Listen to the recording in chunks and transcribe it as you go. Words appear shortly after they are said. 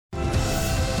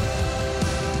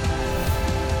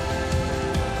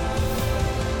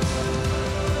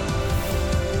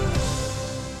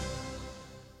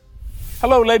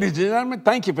Hello, ladies and gentlemen.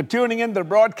 Thank you for tuning in to the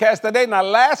broadcast today. Now,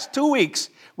 last 2 weeks,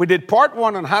 we did part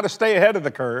one on how to stay ahead of the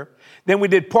curve. Then we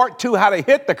did part two, how to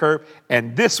hit the curve.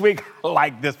 And this week, I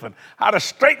like this one, how to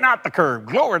straighten out the curve.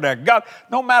 Glory to God.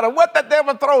 No matter what the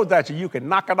devil throws at you, you can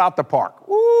knock it out the park.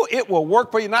 Ooh, it will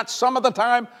work for you, not some of the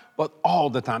time, but all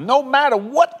the time. No matter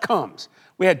what comes.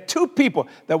 We had 2 people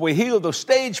that were healed of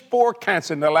stage 4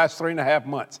 cancer in the last 3.5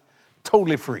 months.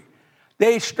 Totally free.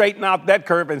 They straightened out that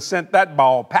curve and sent that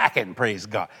ball packing, praise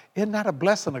God. Isn't that a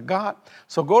blessing of God?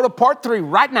 So go to part 3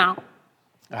 right now,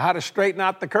 how to straighten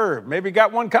out the curve. Maybe you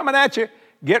got one coming at you.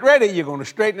 Get ready. You're going to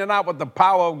straighten it out with the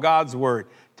power of God's word.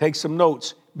 Take some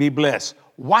notes. Be blessed.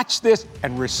 Watch this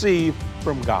and receive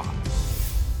from God.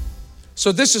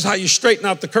 So this is how you straighten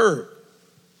out the curve.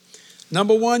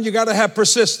 Number 1, you got to have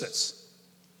persistence.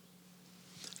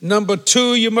 Number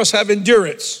 2, you must have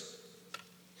endurance.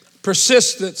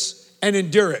 Persistence and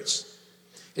endurance.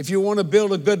 If you want to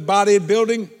build a good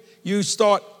bodybuilding, you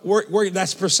start working.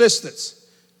 That's persistence.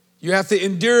 You have to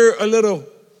endure a little,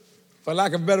 for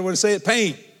lack of a better way to say it,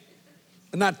 pain.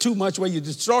 But not too much where you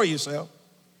destroy yourself.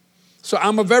 So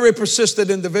I'm a very persistent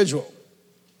individual.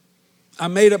 I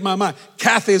made up my mind.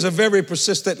 Kathy is a very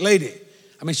persistent lady.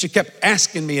 I mean, she kept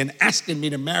asking me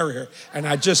to marry her, and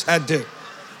I just had to.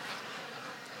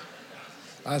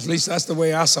 At least that's the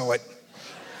way I saw it.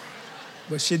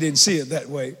 But she didn't see it that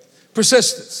way.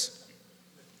 Persistence.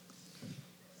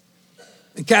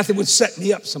 And Kathy would set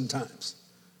me up sometimes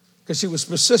because she was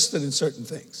persistent in certain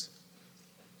things.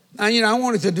 Now, I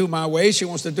wanted to do my way. She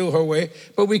wants to do her way.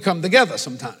 But we come together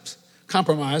sometimes.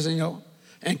 Compromise,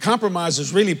 And compromise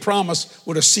is really promise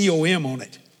with a C-O-M on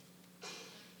it.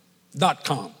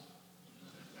 .com.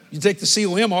 You take the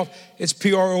C-O-M off, it's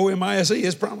P-R-O-M-I-S-E.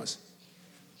 It's promise.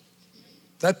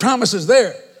 That promise is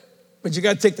there. But you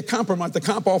got to take the comp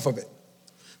off of it.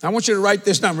 Now, I want you to write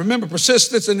this down. Remember,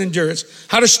 persistence and endurance.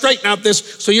 How to straighten out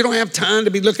this so you don't have time to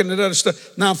be looking at other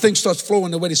stuff. Now things start flowing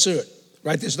the way they should.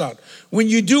 Write this down. When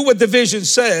you do what the vision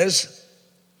says,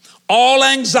 all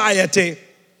anxiety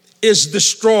is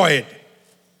destroyed.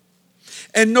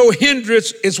 And no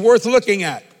hindrance is worth looking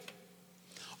at.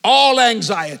 All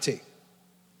anxiety.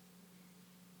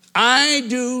 I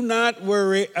do not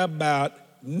worry about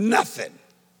nothing.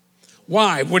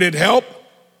 Why? Would it help?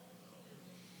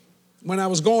 When I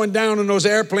was going down in those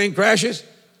airplane crashes,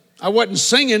 I wasn't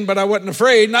singing, but I wasn't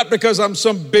afraid, not because I'm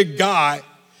some big guy,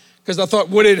 because I thought,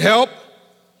 would it help?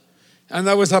 And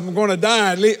that was, I'm going to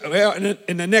die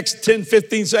in the next 10,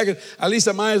 15 seconds. At least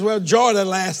I might as well enjoy the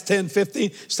last 10,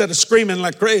 15 instead of screaming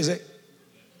like crazy.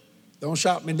 Don't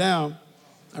shout me down.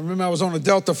 I remember I was on a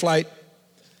Delta flight,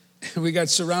 and we got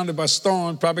surrounded by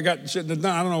storms, shouldn't have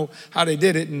done. I don't know how they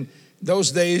did it, and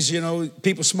those days,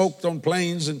 people smoked on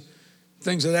planes and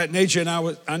things of that nature. And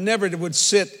I never would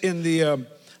sit in I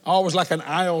always like an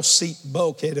aisle seat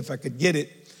bulkhead if I could get it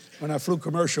when I flew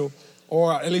commercial,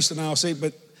 or at least an aisle seat.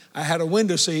 But I had a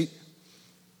window seat,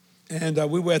 and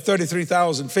we were at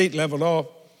 33,000 feet leveled off.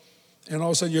 And all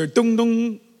of a sudden, you're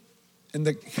dung-dung. And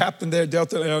the captain there,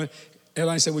 Delta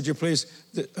Airline said, would you please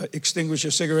extinguish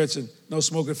your cigarettes and no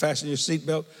smoking, fasten your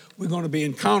seatbelt. We're going to be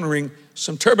encountering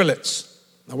some turbulence.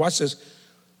 Now watch this.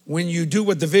 When you do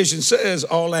what the vision says,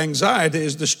 all anxiety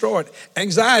is destroyed.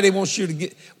 Anxiety wants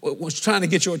trying to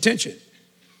get your attention.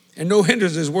 And no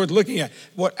hindrance is worth looking at.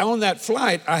 On that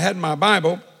flight, I had my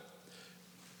Bible,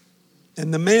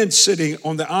 and the man sitting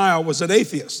on the aisle was an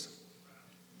atheist.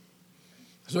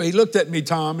 So he looked at me,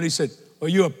 Tom, and he said, are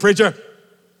you a preacher?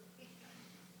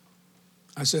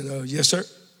 I said, yes, sir.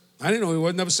 I didn't know he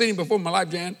was. Never seen him before in my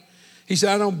life, Jan. He said,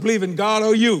 I don't believe in God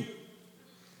or you.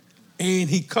 And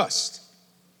he cussed.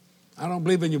 I don't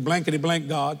believe in your blankety blank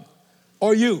God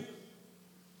or you.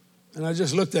 And I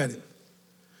just looked at him.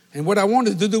 And what I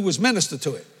wanted to do was minister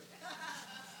to it.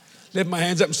 Lift my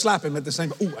hands up and slap him at the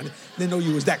same time. Ooh, I didn't know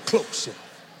you was that close.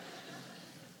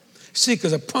 See,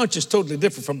 because a punch is totally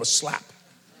different from a slap.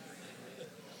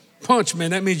 Punch,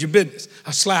 man, that means your business.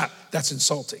 A slap, that's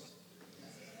insulting.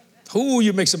 Ooh,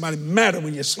 you make somebody madder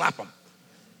when you slap them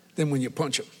than when you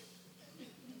punch them.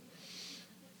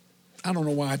 I don't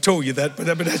know why I told you that, but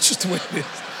that's just the way it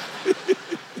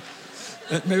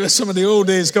is. Maybe that's some of the old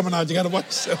days coming out. You got to watch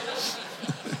yourself.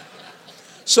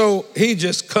 So he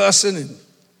just cussing. And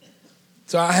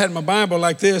so I had my Bible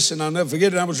like this, and I'll never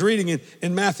forget it. I was reading it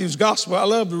in Matthew's Gospel. I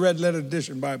love the Red Letter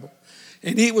Edition Bible.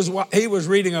 And he was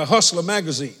reading a Hustler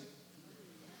magazine.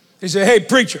 He said, hey,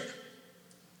 preacher.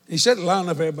 He said it loud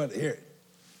enough for everybody to hear it.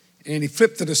 And he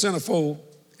flipped to the centerfold,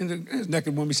 and his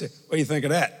naked woman, he said, what do you think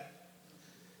of that?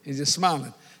 He's just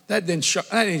smiling. That didn't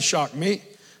shock me.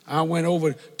 I went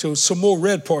over to some more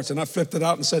red parts, and I flipped it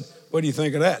out and said, what do you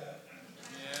think of that?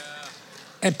 Yeah.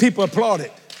 And people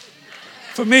applauded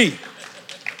for me.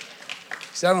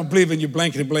 See, I don't believe in your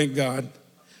blankety blank God.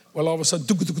 Well, all of a sudden,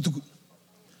 you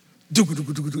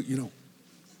know.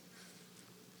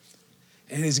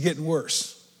 And it's getting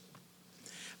worse.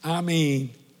 I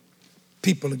mean,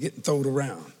 people are getting thrown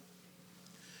around.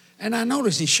 And I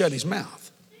noticed he shut his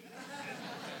mouth.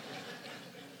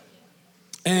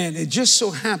 And it just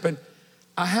so happened,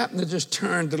 I happened to just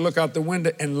turn to look out the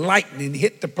window and lightning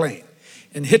hit the plane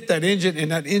and hit that engine,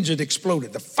 and that engine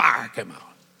exploded. The fire came out.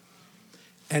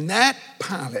 And that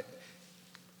pilot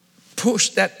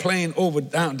pushed that plane over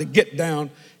down to get down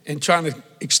and trying to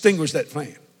extinguish that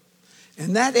plane.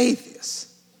 And that atheist,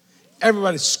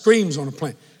 everybody screams on the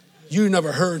plane. You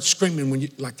never heard screaming when you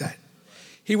like that.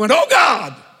 He went, "Oh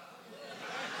God!"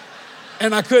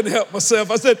 And I couldn't help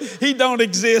myself. I said, "He don't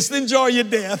exist. Enjoy your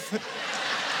death."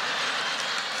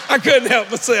 I couldn't help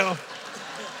myself.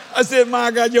 I said,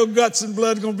 "My God, your guts and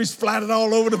blood are going to be splattered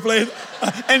all over the place.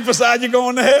 And besides, you're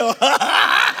going to hell."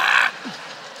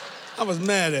 I was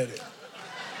mad at it.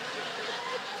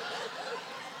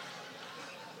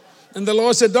 And the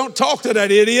Lord said, "Don't talk to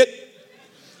that idiot.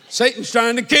 Satan's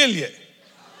trying to kill you.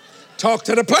 Talk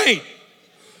to the plane."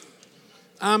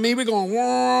 I mean, we're going,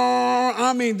 whoa.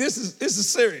 I mean, this is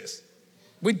serious.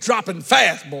 We're dropping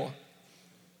fast, boy.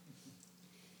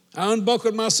 I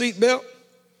unbuckled my seatbelt,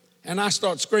 and I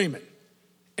start screaming.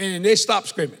 And they stopped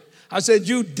screaming. I said,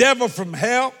 "You devil from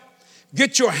hell,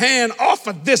 get your hand off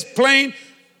of this plane.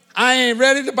 I ain't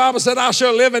ready." The Bible said, "I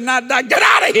shall live and not die." Get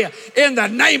out of here in the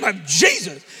name of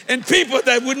Jesus. And people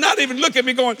that would not even look at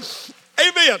me going,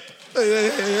 "Amen.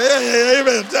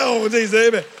 Amen. Oh, Jesus,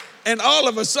 amen." And all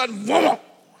of a sudden, whoa,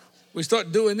 we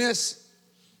start doing this.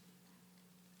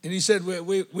 And he said,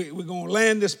 we're going to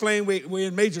land this plane. We're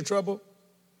in major trouble.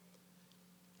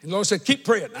 And the Lord said, "Keep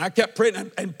praying." I kept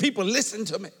praying, and people listened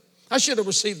to me. I should have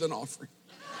received an offering.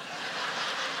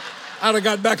 I'd have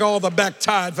got back all the back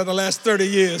tithe for the last 30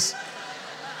 years.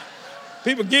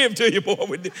 People give to you, boy,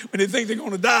 when they think they're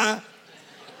going to die.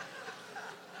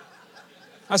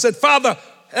 I said, "Father,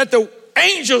 let the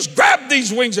angels grab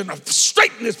these wings and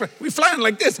straighten this. We're flying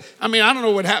like this." I mean, I don't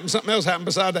know what happened. Something else happened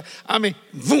beside that. I mean,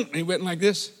 boom, he went like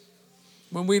this.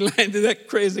 When we landed, that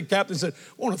crazy captain said,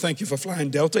 "I want to thank you for flying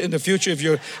Delta. In the future, if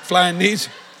you're flying these,"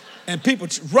 and people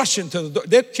rushing to the door.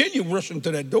 They'll kill you rushing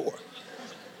to that door.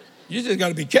 You just got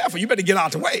to be careful. You better get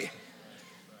out the way.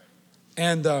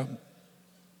 And,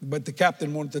 but the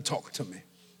captain wanted to talk to me.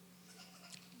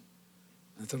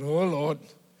 I thought, "Oh, Lord."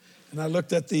 And I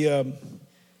looked at the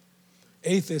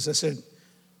atheist. I said,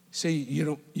 "See,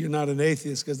 you're not an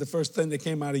atheist, because the first thing that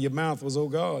came out of your mouth was, 'Oh,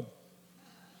 God.'"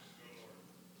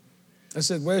 I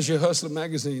said, "Where's your Hustler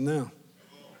magazine now?"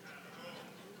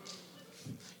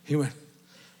 He went,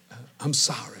 "I'm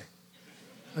sorry."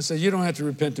 I said, "You don't have to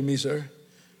repent to me, sir."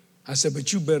 I said,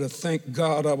 "But you better thank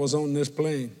God I was on this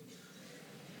plane.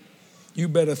 You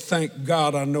better thank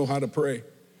God I know how to pray.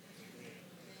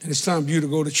 And it's time for you to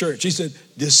go to church." He said,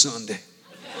 "This Sunday."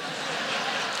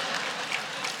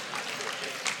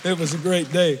 It was a great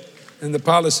day. And the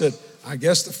pilot said, "I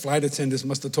guess the flight attendants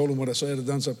must have told him what I said. I'd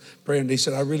done some prayer." And they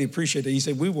said, "I really appreciate it." He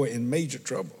said, "We were in major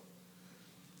trouble."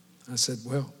 I said,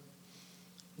 "Well,"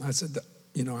 I said,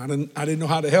 "I didn't know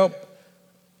how to help."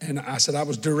 And I said, I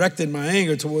was directing my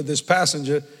anger toward this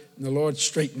passenger, and the Lord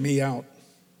straightened me out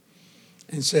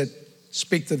and said,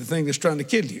 "Speak to the thing that's trying to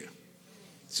kill you."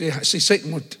 See,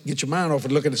 Satan wants to get your mind off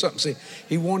and looking at something. See,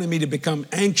 he wanted me to become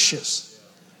anxious.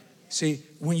 See,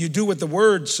 when you do what the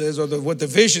word says or what the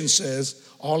vision says,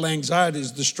 all anxiety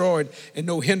is destroyed and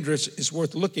no hindrance is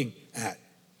worth looking at.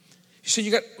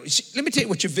 Let me tell you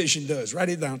what your vision does. Write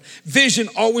it down. Vision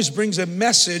always brings a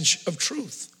message of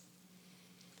truth.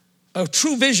 A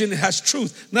true vision has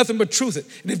truth, nothing but truth.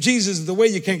 And if Jesus is the way,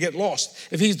 you can't get lost.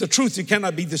 If he's the truth, you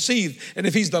cannot be deceived. And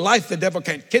if he's the life, the devil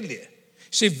can't kill you.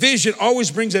 See, vision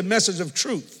always brings a message of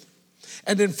truth.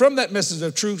 And then from that message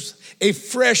of truth, a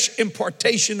fresh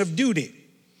impartation of duty.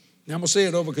 Now I'm going to say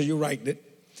it over because you're writing it.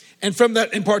 And from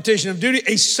that impartation of duty,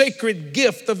 a sacred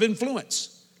gift of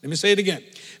influence. Let me say it again.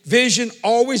 Vision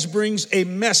always brings a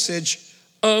message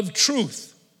of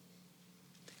truth.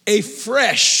 A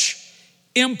fresh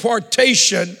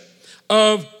impartation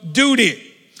of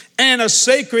duty and a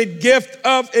sacred gift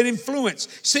of an influence.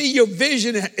 See, your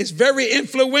vision is very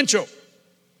influential,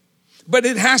 but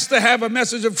it has to have a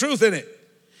message of truth in it.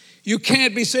 You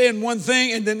can't be saying one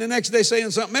thing and then the next day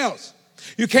saying something else.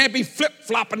 You can't be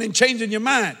flip-flopping and changing your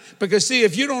mind, because see,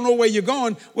 if you don't know where you're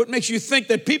going, what makes you think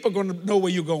that people are going to know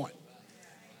where you're going?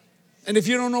 And if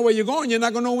you don't know where you're going, you're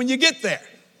not going to know when you get there.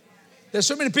 There's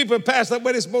so many people that pass that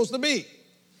where they're supposed to be.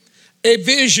 A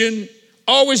vision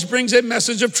always brings a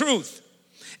message of truth.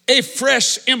 a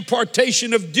fresh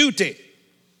impartation of duty,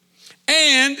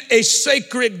 and a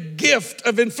sacred gift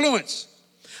of influence.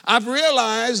 I've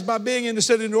realized by being in the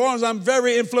city of New Orleans, I'm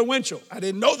very influential. I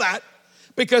didn't know that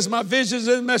because my visions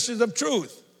and messages of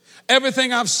truth.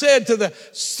 Everything I've said to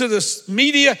the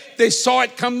media, they saw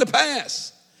it come to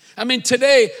pass. I mean,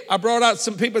 today I brought out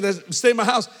some people that stay in my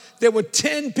house. There were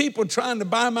 10 people trying to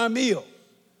buy my meal.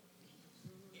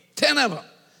 10 of them.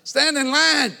 Stand in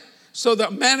line. So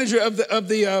the manager of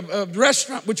the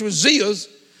restaurant, which was Zia's,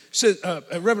 said,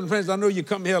 Reverend Francis, I know you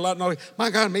come here a lot. And my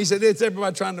God, he said, it's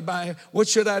everybody trying to buy here. What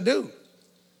should I do?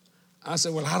 I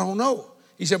said, well, I don't know.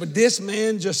 He said, but this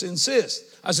man just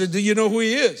insists. I said, do you know who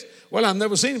he is? Well, I've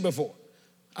never seen him before.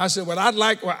 I said, well,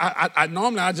 I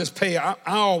normally I just pay. I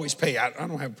always pay. I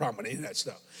don't have a problem with any of that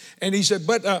stuff. And he said,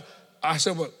 but I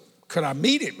said, well, could I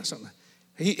meet him or something?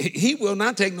 He will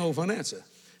not take no for an answer.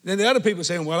 Then the other people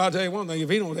saying, well, I'll tell you one thing. If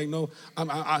he don't take no,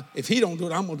 if he don't do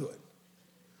it, I'm going to do it.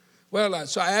 Well,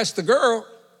 so I asked the girl,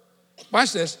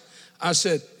 watch this. I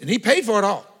said, and he paid for it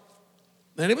all.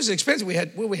 And it was expensive. We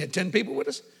had 10 people with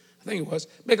us. I think it was.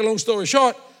 Make a long story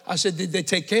short, I said, did they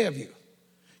take care of you?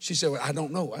 She said, well, I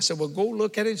don't know. I said, well, go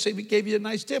look at it and see if he gave you a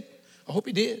nice tip. I hope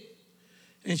he did.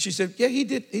 And she said, yeah, he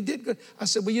did. He did good. I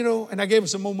said, well, you know, and I gave her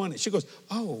some more money. She goes,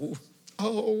 oh.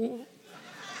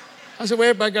 I said, well,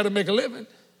 everybody got to make a living.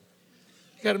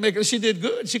 You got to make it. She did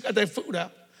good. She got that food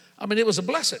out. I mean, it was a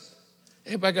blessing.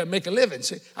 Everybody got to make a living.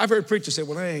 See, I've heard preachers say,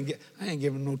 well, I ain't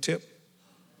giving no tip.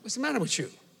 What's the matter with you?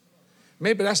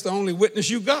 Maybe that's the only witness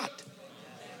you got.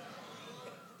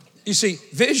 You see,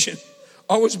 vision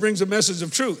always brings a message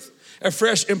of truth, a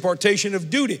fresh impartation of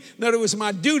duty. In other words,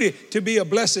 my duty to be a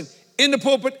blessing in the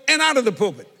pulpit and out of the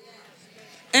pulpit,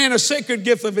 and a sacred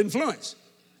gift of influence.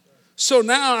 So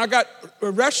now I got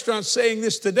a restaurant saying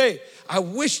this today. I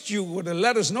wished you would have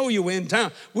let us know you were in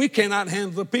town. We cannot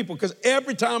handle the people, because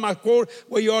every time I quote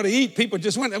where you ought to eat, people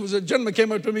just went. There was a gentleman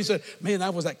came up to me and said, man,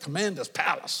 I was at Commander's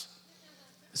Palace.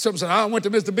 Some said, I went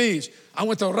to Mr. B's. I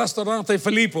went to Restaurante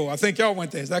Filippo. I think y'all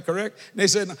went there. Is that correct? And they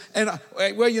said,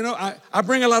 well, you know, I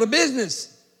bring a lot of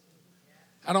business.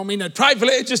 I don't mean that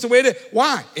pridefully. It's just the way it is.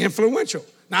 Why? Influential.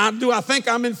 Now, do I think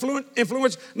I'm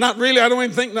influential? Not really. I don't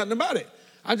even think nothing about it.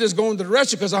 I'm just going to the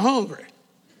restaurant because I'm hungry.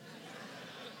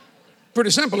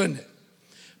 Pretty simple, isn't it?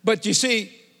 But you see,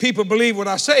 people believe what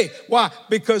I say. Why?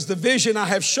 Because the vision I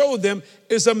have showed them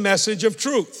is a message of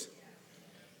truth.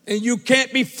 And you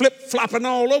can't be flip-flopping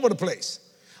all over the place.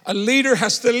 A leader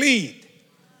has to lead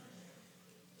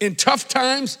in tough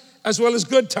times as well as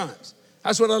good times.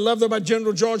 That's what I loved about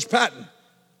General George Patton.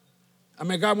 I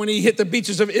mean, God, when he hit the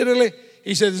beaches of Italy,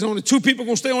 he said, there's only 2 people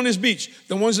going to stay on this beach,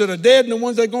 the ones that are dead and the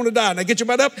ones that are going to die. Now get your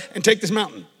butt up and take this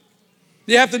mountain.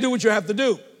 You have to do what you have to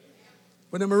do.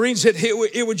 When the Marines hit Iwo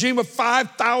Jima,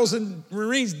 5,000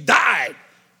 Marines died.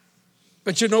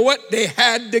 But you know what? They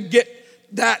had to get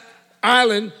that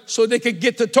island so they could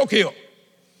get to Tokyo,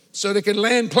 so they could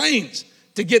land planes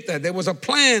to get there. There was a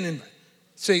plan,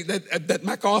 that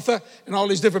MacArthur and all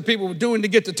these different people were doing to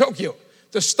get to Tokyo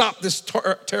to stop this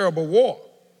terrible war.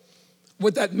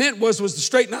 What that meant was to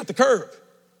straighten out the curve.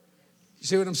 You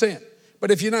see what I'm saying? But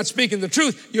if you're not speaking the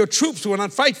truth, your troops will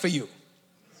not fight for you.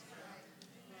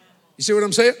 You see what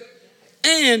I'm saying?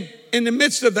 And in the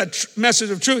midst of that message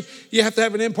of truth, you have to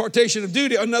have an impartation of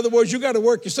duty. In other words, you got to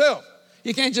work yourself.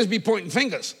 You can't just be pointing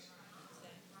fingers.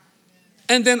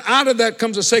 And then out of that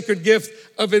comes a sacred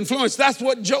gift of influence. That's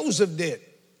what Joseph did.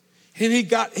 And he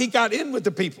got in with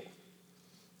the people.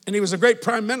 And he was a great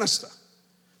prime minister.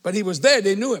 But he was there.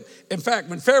 They knew him. In fact,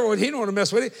 when Pharaoh, he didn't want to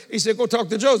mess with it, he said, go talk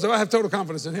to Joseph. I have total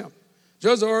confidence in him.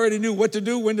 Joseph already knew what to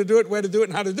do, when to do it, where to do it,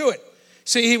 and how to do it.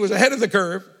 See, he was ahead of the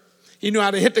curve. He knew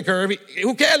how to hit the curve.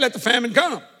 Who cared? Let the famine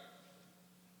come.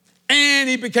 And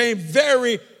he became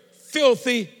very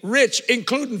filthy rich,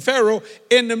 including Pharaoh,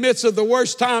 in the midst of the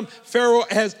worst time Pharaoh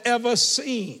has ever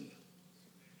seen.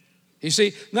 You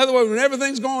see, in other words, when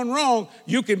everything's going wrong,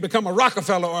 you can become a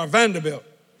Rockefeller or a Vanderbilt.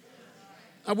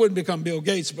 I wouldn't become Bill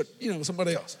Gates, but,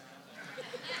 somebody else.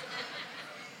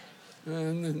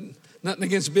 And nothing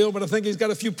against Bill, but I think he's got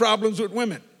a few problems with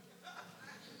women.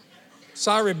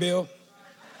 Sorry, Bill.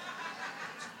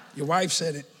 Your wife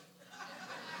said it.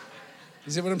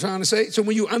 You see what I'm trying to say? So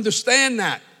when you understand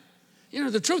that,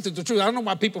 the truth is the truth. I don't know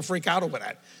why people freak out over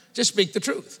that. Just speak the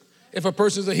truth. If a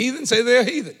person's a heathen, say they're a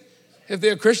heathen. If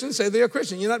they're a Christian, say they're a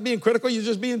Christian. You're not being critical, you're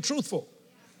just being truthful.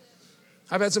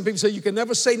 I've had some people say you can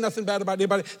never say nothing bad about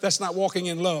anybody. That's not walking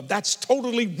in love. That's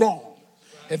totally wrong.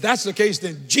 If that's the case,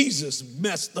 then Jesus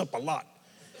messed up a lot.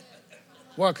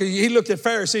 Well, because he looked at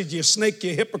Pharisees, you snake,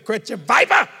 you hypocrite, you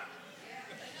viper.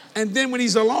 And then when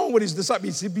he's alone with his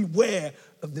disciples, he said, beware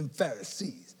of them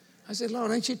Pharisees. I said,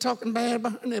 Lord, ain't she talking bad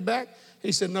behind their back?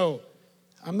 He said, no,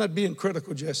 I'm not being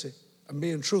critical, Jesse. I'm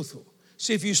being truthful.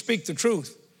 See, if you speak the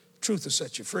truth will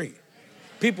set you free.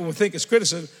 People will think it's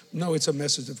criticism. No, it's a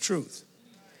message of truth.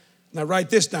 Now write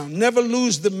this down. Never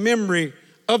lose the memory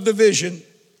of the vision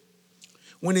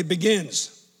when it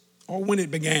begins or when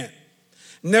it began.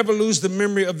 Never lose the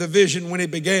memory of the vision when it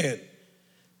began.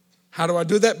 How do I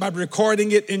do that? By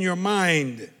recording it in your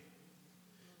mind.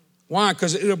 Why?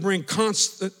 Because it'll bring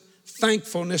constant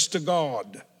thankfulness to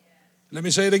God. Let me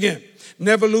say it again.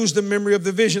 Never lose the memory of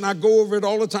the vision. I go over it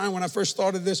all the time when I first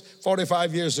started this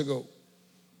 45 years ago.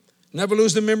 Never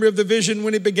lose the memory of the vision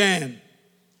when it began.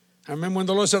 I remember when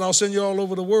the Lord said, I'll send you all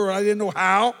over the world. I didn't know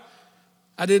how.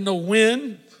 I didn't know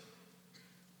when.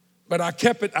 But I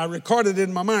kept it. I recorded it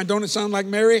in my mind. Don't it sound like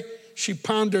Mary? She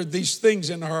pondered these things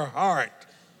in her heart.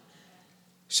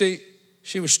 See,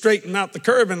 she was straightening out the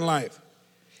curve in life.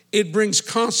 It brings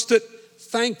constant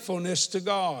thankfulness to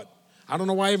God. I don't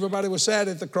know why everybody was sad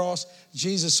at the cross.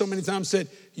 Jesus so many times said,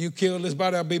 you killed this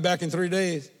body, I'll be back in 3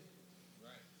 days.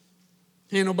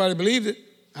 Right. Ain't nobody believed it.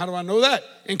 How do I know that?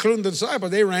 Including the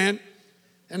disciples, they ran.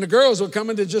 And the girls were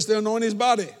coming to just anoint his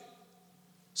body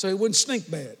so it wouldn't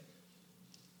stink bad.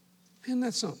 Isn't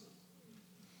that something?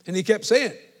 And he kept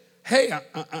saying, hey,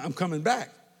 I'm coming back.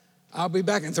 I'll be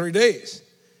back in 3 days.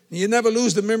 And you never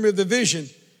lose the memory of the vision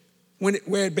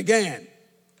where it began.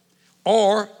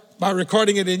 Or by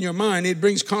recording it in your mind, it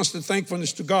brings constant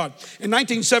thankfulness to God. In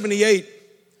 1978,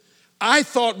 I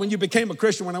thought when you became a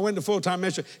Christian, when I went to full-time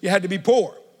ministry, you had to be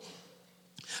poor.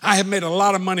 I have made a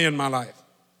lot of money in my life.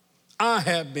 I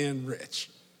have been rich.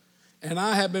 And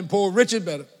I have been poor, rich and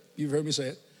better. You've heard me say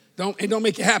it. It don't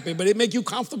make you happy, but it make you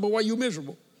comfortable while you're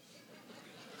miserable.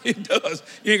 It does.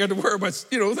 You ain't got to worry about,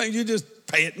 things. You just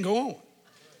pay it and go on.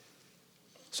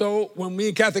 So when me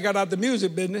and Kathy got out the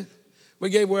music business, we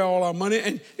gave away all our money,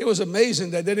 and it was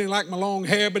amazing that they didn't like my long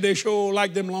hair, but they sure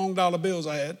liked them long dollar bills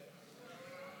I had.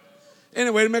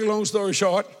 Anyway, to make a long story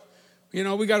short,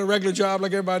 we got a regular job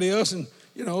like everybody else, and,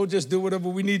 just do whatever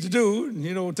we need to do,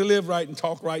 to live right and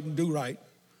talk right and do right.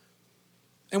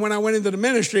 And when I went into the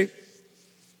ministry,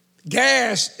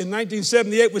 gas in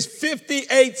 1978 was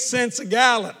 58 cents a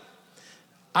gallon.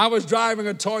 I was driving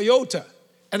a Toyota,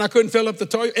 and I couldn't fill up the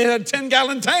Toyota. It had a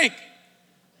 10-gallon tank.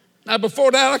 Now,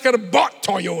 before that, I could have bought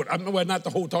Toyota. Well, not the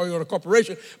whole Toyota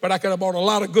Corporation, but I could have bought a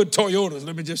lot of good Toyotas.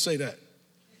 Let me just say that.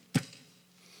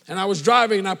 And I was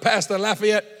driving, and I passed the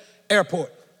Lafayette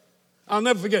Airport. I'll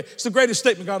never forget. It's the greatest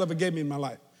statement God ever gave me in my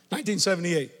life,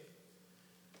 1978.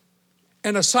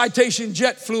 And a Citation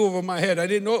jet flew over my head. I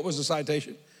didn't know it was a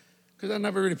Citation because I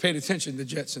never really paid attention to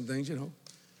jets and things,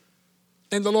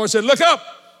 And the Lord said, look up.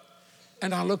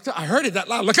 And I looked up. I heard it that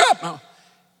loud. Look up now.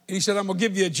 And he said, I'm going to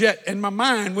give you a jet. And my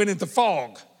mind went into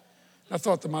fog. I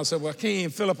thought to myself, well, I can't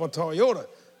even fill up a Toyota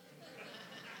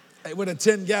with a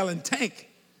 10-gallon tank.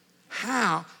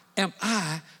 How am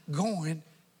I going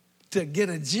to get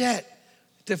a jet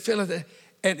to fill it?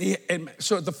 And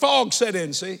so the fog set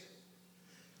in, see?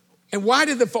 And why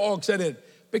did the fog set in?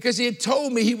 Because he had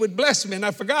told me he would bless me, and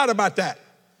I forgot about that.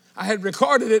 I had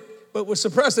recorded it, but was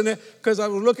suppressing it because I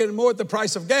was looking more at the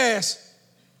price of gas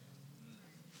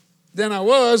than I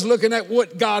was looking at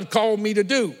what God called me to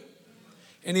do.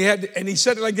 And he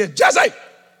said it like this, Jesse!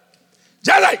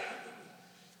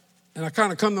 And I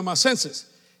kind of come to my senses.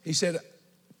 He said,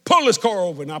 pull this car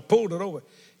over, and I pulled it over.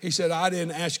 He said, I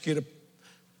didn't ask you to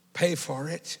pay for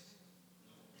it.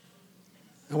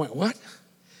 I went, what?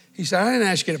 He said, I didn't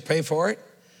ask you to pay for it.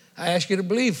 I asked you to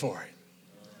believe for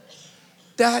it.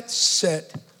 That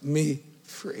set me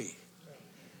free.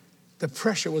 The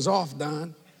pressure was off,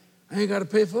 Don. I ain't got to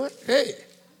pay for it. Hey.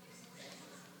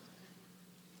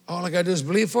 All I got to do is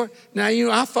believe for it. Now,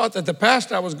 I thought that the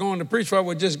pastor I was going to preach for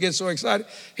would just get so excited.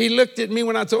 He looked at me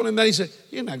when I told him that. He said,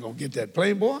 you're not going to get that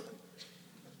plane, boy.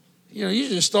 You're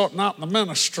just starting out in the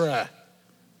ministry.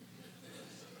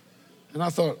 And I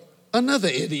thought, another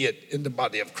idiot in the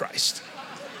body of Christ.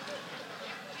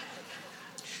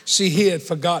 See, he had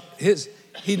forgot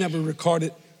he never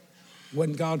recorded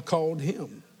when God called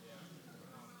him.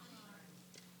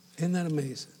 Isn't that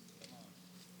amazing?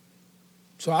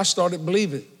 So I started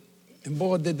believing, and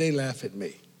boy, did they laugh at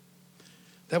me.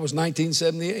 That was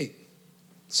 1978,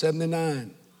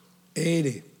 79,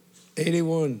 80,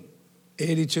 81,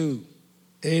 82,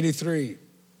 83,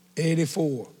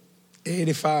 84,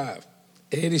 85,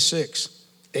 86,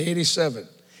 87,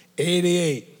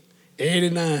 88,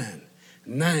 89,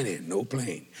 90, no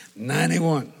plane,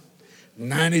 91,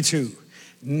 92,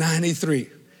 93,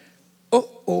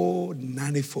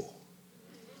 94.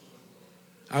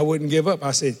 I wouldn't give up.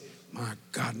 I said, my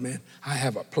God, man, I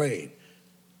have a plane.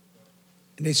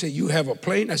 And they said, you have a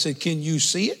plane? I said, can you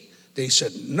see it? They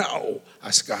said, no.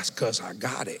 I said, because I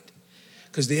got it.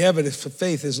 Because the evidence for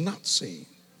faith is not seen.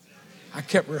 I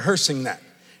kept rehearsing that,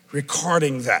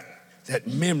 recording that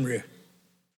memory.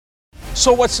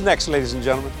 So what's next, ladies and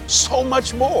gentlemen? So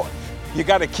much more. You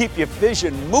got to keep your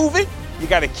vision moving. You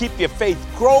got to keep your faith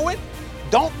growing.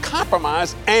 Don't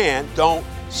compromise and don't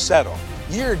settle.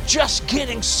 You're just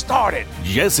getting started.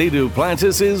 Jesse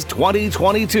Duplantis'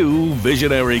 2022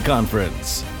 Visionary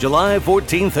Conference, July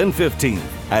 14th and 15th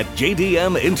at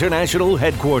JDM International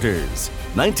Headquarters,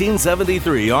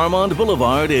 1973 Armand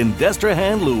Boulevard in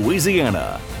Destrehan,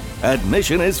 Louisiana.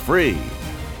 Admission is free.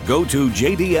 Go to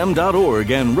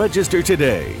jdm.org and register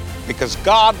today. Because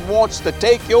God wants to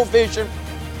take your vision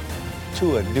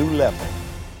to a new level.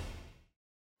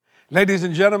 Ladies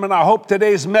and gentlemen, I hope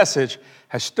today's message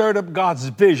has stirred up God's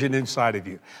vision inside of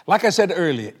you. Like I said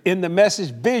earlier, in the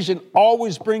message, vision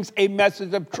always brings a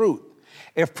message of truth,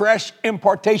 a fresh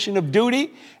impartation of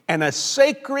duty, and a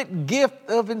sacred gift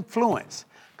of influence.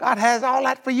 God has all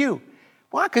that for you.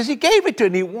 Why? Because He gave it to you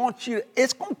and He wants you.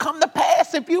 It's going to come to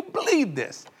pass if you believe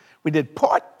this. We did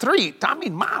part 3. I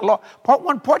mean, my Lord, part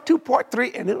 1, part 2, part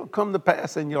 3, and it'll come to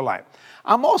pass in your life.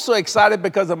 I'm also excited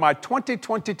because of my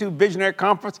 2022 Visionary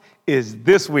Conference is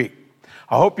this week.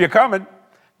 I hope you're coming.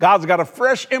 God's got a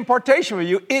fresh impartation for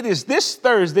you. It is this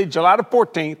Thursday, July the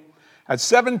 14th at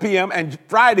 7 p.m. and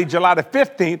Friday, July the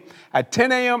 15th at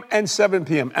 10 a.m. and 7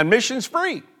 p.m. Admission's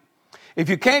free. If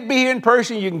you can't be here in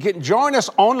person, you can join us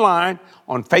online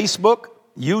on Facebook,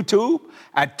 YouTube,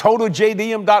 at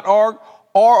totaljdm.org,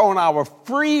 or on our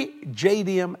free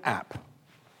JDM app.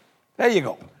 There you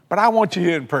go. But I want you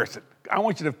here in person. I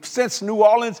want you to sense New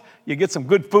Orleans. You get some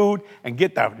good food and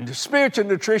get the spiritual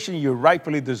nutrition you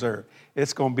rightfully deserve.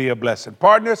 It's going to be a blessing.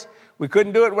 Partners, we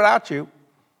couldn't do it without you.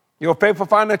 Your faithful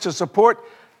financial support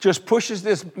just pushes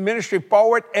this ministry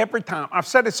forward every time. I've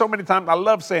said it so many times. I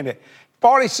love saying it.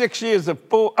 46 years of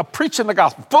preaching the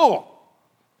gospel, full.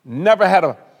 Never had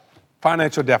a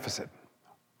financial deficit.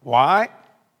 Why?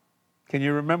 Can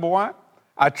you remember why?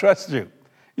 I trust you.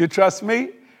 You trust me?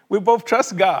 We both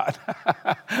trust God.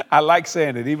 I like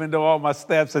saying it, even though all my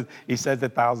staff says, he says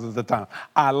it thousands of times.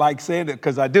 I like saying it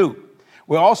because I do.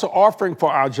 We're also offering for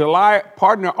our July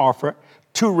partner offer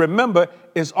to remember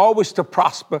is always to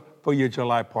prosper for your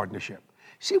July partnership.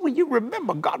 See, when you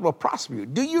remember, God will prosper you.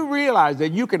 Do you realize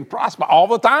that you can prosper all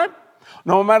the time?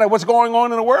 No matter what's going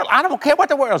on in the world? I don't care what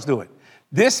the world's doing.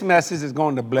 This message is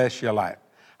going to bless your life.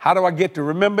 How do I get to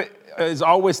remember is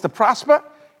always to prosper?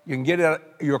 You can get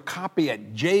your copy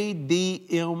at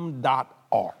jdm.org.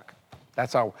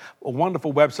 That's our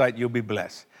wonderful website. You'll be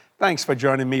blessed. Thanks for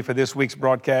joining me for this week's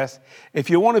broadcast. If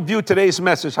you want to view today's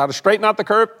message, How to Straighten Out the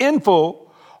Curve, in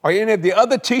full, or any of the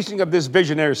other teaching of this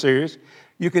visionary series,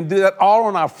 you can do that all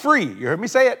on our free, you heard me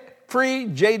say it, free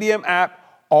JDM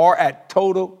app or at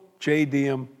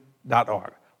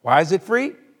totaljdm.org. Why is it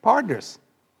free? Partners.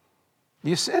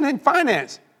 You send in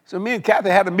finance. So me and Kathy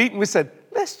had a meeting. We said,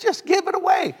 let's just give it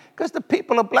away because the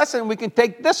people are blessed and we can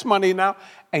take this money now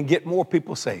and get more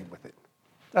people saved with it.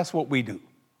 That's what we do.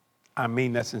 I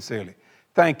mean that sincerely.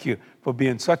 Thank you for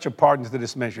being such a partner to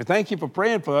this ministry. Thank you for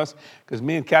praying for us because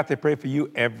me and Kathy pray for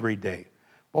you every day.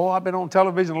 Oh, I've been on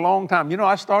television a long time. You know,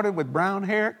 I started with brown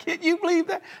hair. Can you believe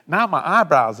that? Now my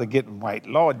eyebrows are getting white.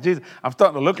 Lord Jesus, I'm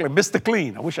starting to look like Mr.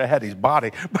 Clean. I wish I had his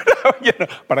body, but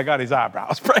I got his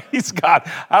eyebrows. Praise God.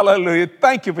 Hallelujah.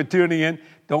 Thank you for tuning in.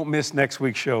 Don't miss next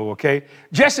week's show, okay?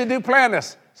 Jesse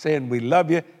Duplantis saying we love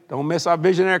you. Don't miss our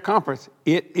Visionary Conference.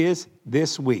 It is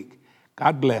this week.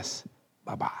 God bless.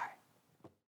 Bye-bye.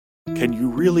 Can you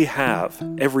really have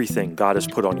everything God has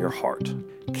put on your heart?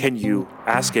 Can you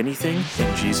ask anything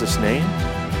in Jesus' name?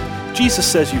 Jesus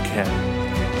says you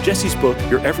can. Jesse's book,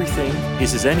 Your Everything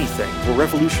is His Anything, will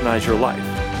revolutionize your life.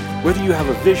 Whether you have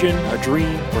a vision, a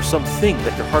dream, or something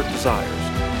that your heart desires,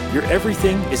 Your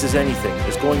Everything is His Anything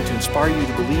is going to inspire you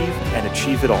to believe and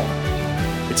achieve it all.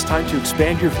 It's time to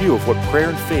expand your view of what prayer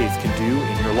and faith can do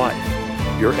in your life.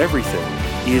 Your Everything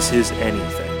is His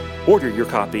Anything. Order your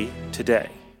copy today.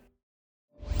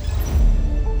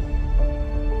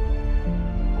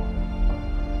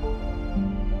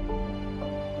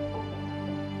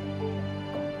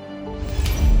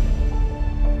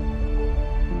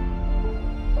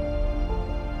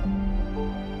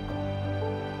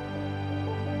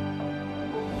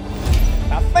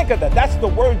 Think of that. That's the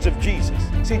words of Jesus.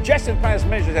 See, Jesse Duplantis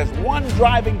Ministries has one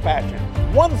driving passion,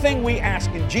 one thing we ask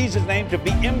in Jesus' name: to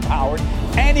be empowered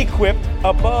and equipped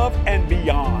above and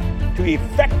beyond to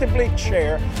effectively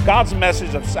share God's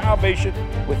message of salvation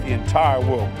with the entire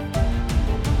world.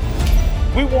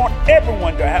 We want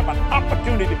everyone to have an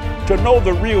opportunity to know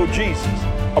the real Jesus,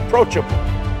 approachable,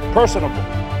 personable,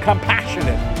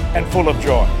 compassionate, and full of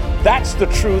joy. That's the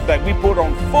truth that we put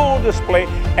on full display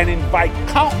and invite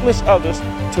countless others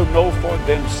to know for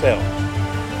themselves.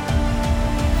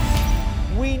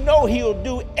 We know He'll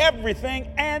do everything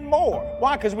and more.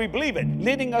 Why? Because we believe it,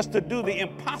 leading us to do the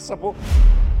impossible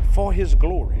for His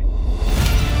glory.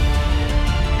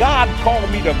 God called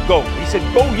me to go. He said,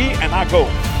 go ye, and I go.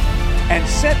 And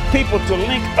sent people to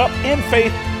link up in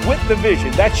faith with the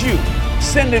vision. That's you,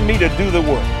 sending me to do the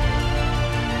work.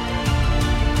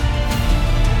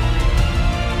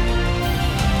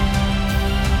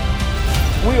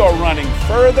 We are running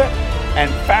further and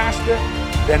faster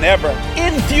than ever,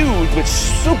 infused with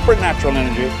supernatural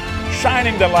energy,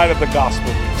 shining the light of the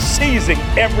gospel, seizing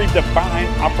every divine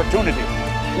opportunity.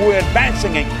 We're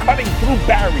advancing and cutting through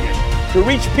barriers to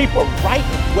reach people right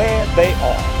where they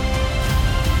are.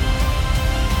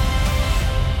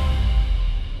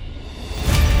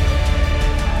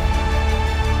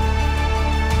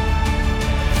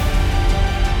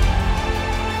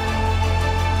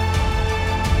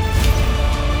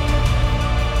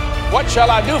 What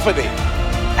shall I do for thee?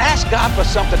 Ask God for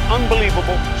something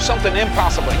unbelievable, something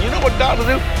impossible. And you know what God will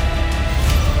do?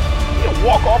 He'll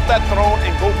walk off that throne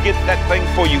and go get that thing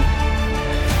for you.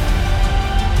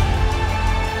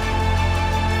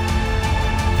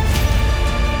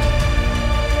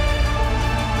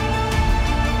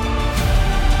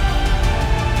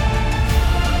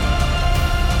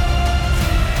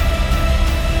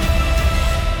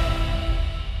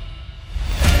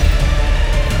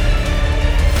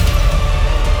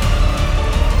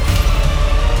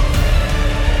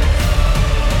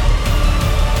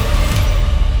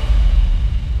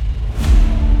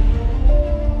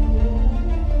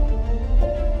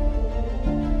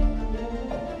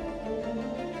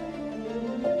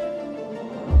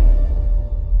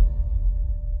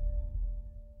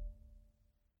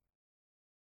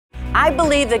 I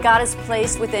believe that God has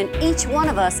placed within each one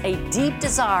of us a deep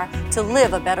desire to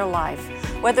live a better life.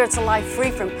 Whether it's a life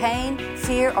free from pain,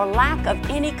 fear, or lack of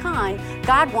any kind,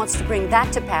 God wants to bring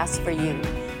that to pass for you.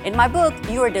 In my book,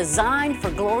 You Are Designed for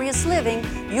Glorious Living,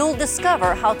 you'll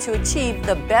discover how to achieve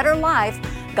the better life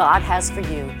God has for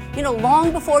you. You know,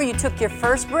 long before you took your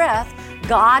first breath,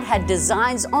 God had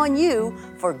designs on you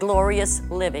for glorious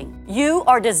living. You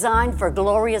Are Designed for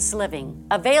Glorious Living,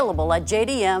 available at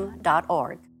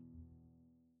jdm.org.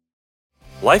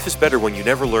 Life is better when you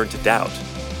never learn to doubt.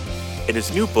 In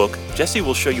his new book, Jesse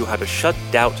will show you how to shut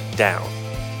doubt down.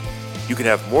 You can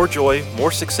have more joy,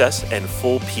 more success, and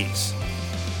full peace.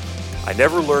 I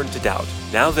Never Learned to Doubt,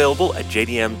 now available at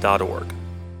jdm.org.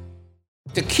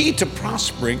 The key to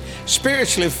prospering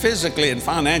spiritually, physically, and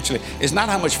financially is not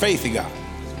how much faith you got.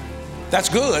 That's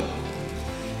good.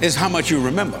 It's how much you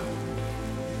remember.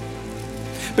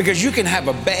 Because you can have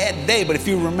a bad day, but if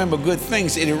you remember good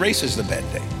things, it erases the bad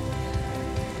day.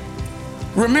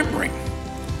 Remembering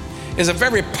is a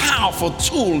very powerful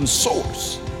tool and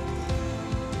source